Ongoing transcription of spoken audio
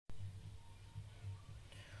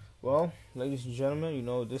Well, ladies and gentlemen, you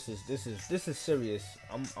know this is serious.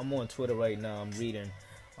 I'm on Twitter right now. I'm reading.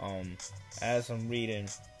 Um, as I'm reading,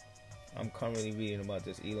 I'm currently reading about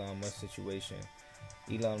this Elon Musk situation.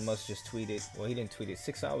 Elon Musk just tweeted. Well, he didn't tweet it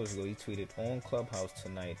 6 hours ago. He tweeted on Clubhouse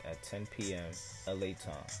tonight at 10 p.m. LA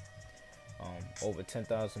time. Over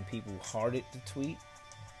 10,000 people hearted the tweet.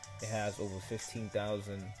 It has over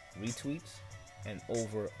 15,000 retweets and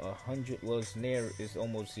over 100. Well, it's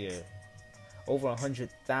almost here. Over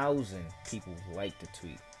 100,000 people liked the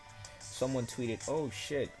tweet. Someone tweeted, "Oh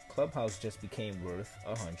shit, Clubhouse just became worth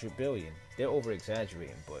 100 billion." They're over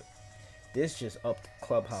exaggerating, but this just upped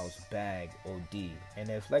Clubhouse bag OD. And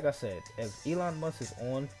if, like I said, if Elon Musk is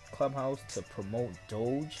on Clubhouse to promote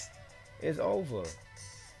Doge, it's over.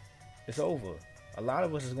 It's over. A lot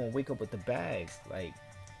of us is gonna wake up with the bag, like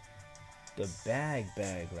the bag.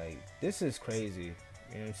 Like this is crazy.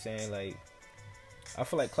 You know what I'm saying? Like I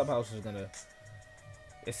feel like Clubhouse is gonna.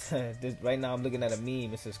 It's this, right now. I'm looking at a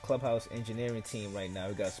meme. It says Clubhouse engineering team. Right now,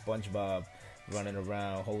 we got SpongeBob running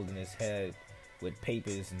around holding his head with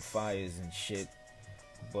papers and fires and shit.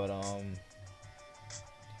 But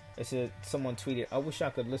it said someone tweeted, "I wish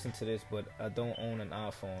I could listen to this, but I don't own an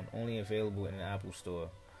iPhone. Only available in an Apple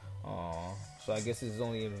store." So I guess this is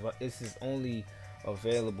only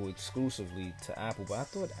available exclusively to Apple. But I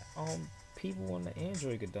thought people on the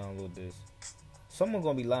Android could download this. Someone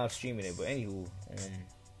gonna be live streaming it, but anywho,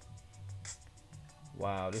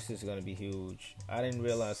 wow, this is gonna be huge. I didn't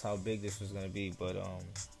realize how big this was gonna be, but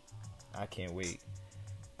I can't wait.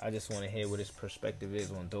 I just want to hear what his perspective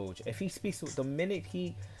is on Doge. If he speaks, the minute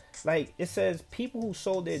he, like, it says people who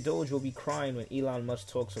sold their Doge will be crying when Elon Musk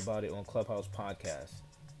talks about it on Clubhouse podcast.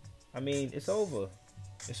 I mean, it's over.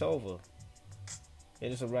 It's over.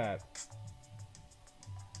 It is a wrap.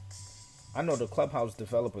 I know the Clubhouse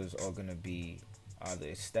developers are gonna be either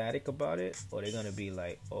ecstatic about it or they're gonna be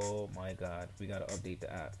like, "Oh my god, we gotta update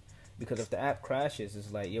the app." Because if the app crashes,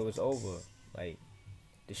 it's like, yo, it's over. Like,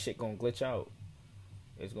 the shit gonna glitch out.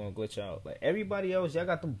 It's gonna glitch out. Like everybody else, y'all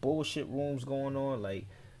got them bullshit rooms going on. Like,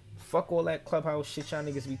 fuck all that Clubhouse shit y'all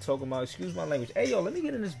niggas be talking about. Excuse my language. Hey yo, let me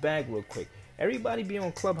get in this bag real quick. Everybody be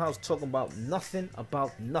on Clubhouse talking about nothing.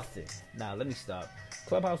 Nah, let me stop.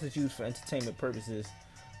 Clubhouse is used for entertainment purposes.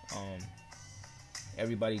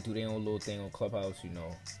 Everybody do their own little thing on Clubhouse, you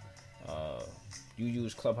know. You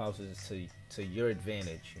use Clubhouses to your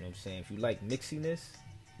advantage, you know what I'm saying? If you like mixiness,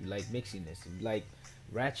 you like mixiness. If you like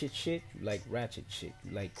ratchet shit, you like ratchet shit.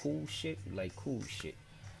 You like cool shit, you like cool shit.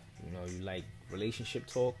 You know, you like relationship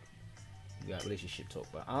talk, you got relationship talk.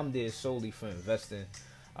 But I'm there solely for investing.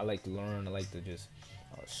 I like to learn. I like to just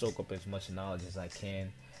soak up as much knowledge as I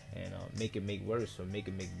can and make it make worse or make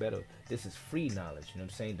it make better. This is free knowledge, you know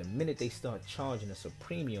what I'm saying? The minute they start charging us a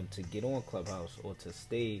premium to get on Clubhouse or to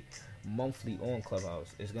stay monthly on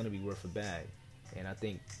Clubhouse, it's going to be worth a bag. And I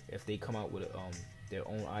think if they come out with their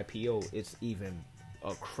own IPO, it's even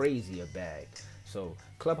a crazier bag. So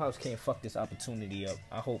Clubhouse can't fuck this opportunity up.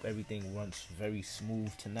 I hope everything runs very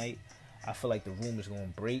smooth tonight. I feel like the room is going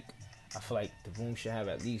to break. I feel like the room should have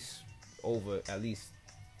at least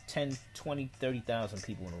 10, 20, 30,000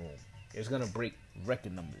 people in the room. It's going to break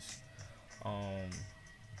record numbers.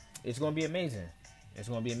 It's going to be amazing. It's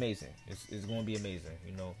going to be amazing. It's going to be amazing.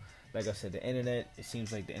 You know, like I said, the internet, it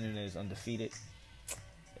seems like the internet is undefeated.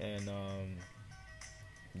 And,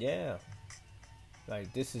 yeah.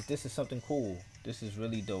 Like, this is something cool. This is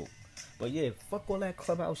really dope. But yeah, fuck all that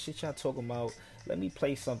Clubhouse shit y'all talking about. Let me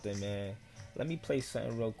play something, man. Let me play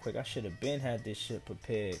something real quick. I should have been had this shit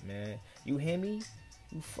prepared, man. You hear me?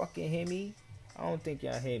 You fucking hear me? I don't think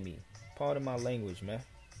y'all hear me. Pardon my language, man.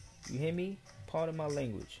 You hear me? Pardon my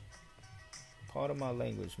language. Pardon my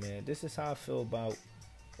language, man. This is how I feel about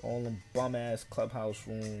all them bum ass Clubhouse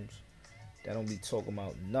rooms that don't be talking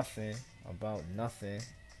about nothing.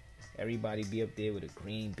 Everybody be up there with a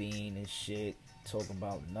green bean and shit, talking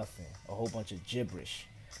about nothing. A whole bunch of gibberish.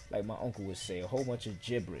 Like my uncle would say, a whole bunch of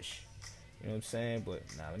gibberish. You know what I'm saying? But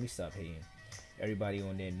nah, let me stop hating. Everybody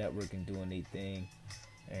on their networking doing their thing.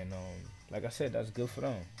 And like I said, that's good for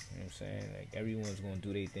them. You know what I'm saying? Like everyone's gonna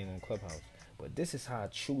do their thing on Clubhouse. But this is how I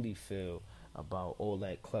truly feel about all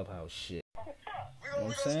that Clubhouse shit. You know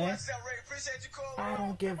what I'm saying? I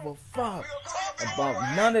don't give a fuck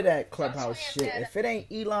about none of that Clubhouse shit. If it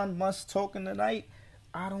ain't Elon Musk talking tonight,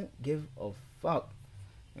 I don't give a fuck.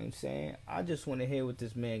 You know what I'm saying? I just want to hear what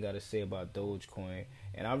this man got to say about Dogecoin.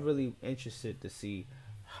 And I'm really interested to see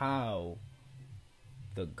how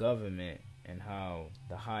the government and how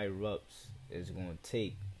the higher ups is going to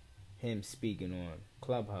take him speaking on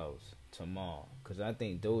Clubhouse tomorrow. Because I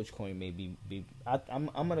think Dogecoin may be I'm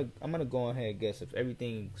gonna go ahead and guess if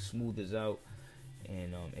everything smooths out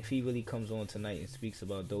And if he really comes on tonight and speaks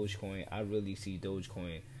about Dogecoin, I really see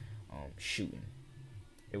Dogecoin shooting.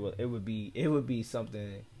 It would be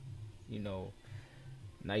something, you know,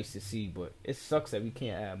 nice to see. But it sucks that we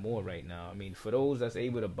can't add more right now. I mean, for those that's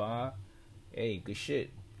able to buy, hey, good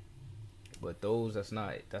shit. But those that's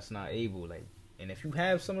not able, like, and if you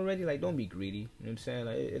have some already, like, don't be greedy. You know what I'm saying?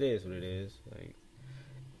 Like, it is what it is. Like,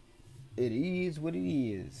 it is what it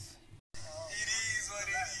is.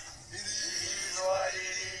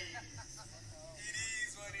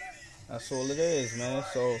 That's all it is, man.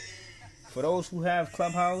 So, for those who have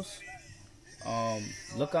Clubhouse,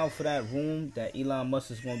 look out for that room that Elon Musk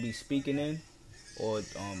is going to be speaking in, or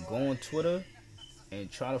go on Twitter and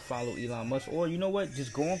try to follow Elon Musk. Or you know what?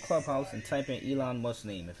 Just go on Clubhouse and type in Elon Musk's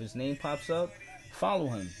name. If his name pops up, follow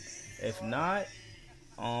him. If not,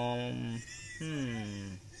 I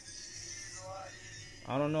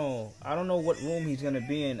don't know. I don't know what room he's gonna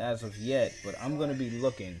be in as of yet, but I'm gonna be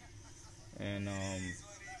looking, and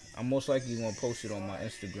I'm most likely gonna post it on my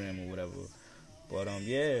Instagram or whatever. But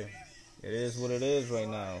yeah, it is what it is right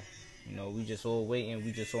now. You know, we just all waiting,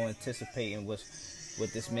 we just all anticipating what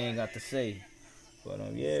this man got to say. But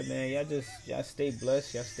yeah, man, y'all stay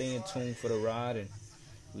blessed, y'all stay in tune for the ride, and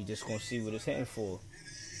we just gonna see what it's heading for.